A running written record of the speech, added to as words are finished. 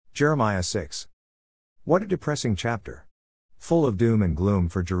Jeremiah 6. What a depressing chapter. Full of doom and gloom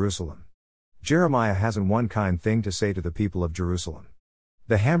for Jerusalem. Jeremiah hasn't one kind thing to say to the people of Jerusalem.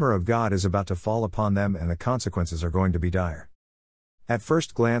 The hammer of God is about to fall upon them and the consequences are going to be dire. At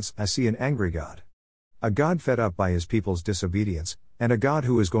first glance, I see an angry God. A God fed up by his people's disobedience, and a God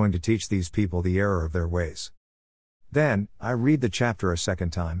who is going to teach these people the error of their ways. Then, I read the chapter a second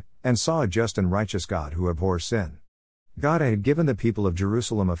time, and saw a just and righteous God who abhors sin. God had given the people of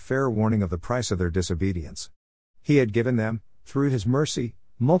Jerusalem a fair warning of the price of their disobedience. He had given them, through his mercy,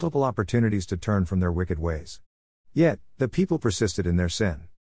 multiple opportunities to turn from their wicked ways. Yet, the people persisted in their sin.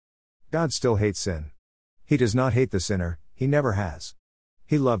 God still hates sin. He does not hate the sinner, he never has.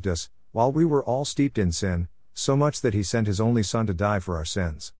 He loved us, while we were all steeped in sin, so much that he sent his only Son to die for our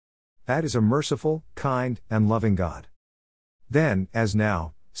sins. That is a merciful, kind, and loving God. Then, as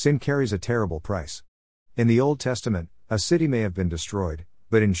now, sin carries a terrible price. In the Old Testament, a city may have been destroyed,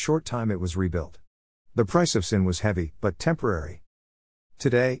 but in short time it was rebuilt. The price of sin was heavy, but temporary.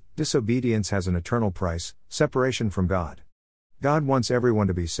 Today, disobedience has an eternal price, separation from God. God wants everyone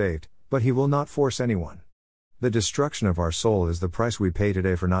to be saved, but he will not force anyone. The destruction of our soul is the price we pay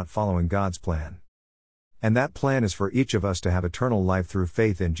today for not following God's plan. And that plan is for each of us to have eternal life through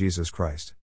faith in Jesus Christ.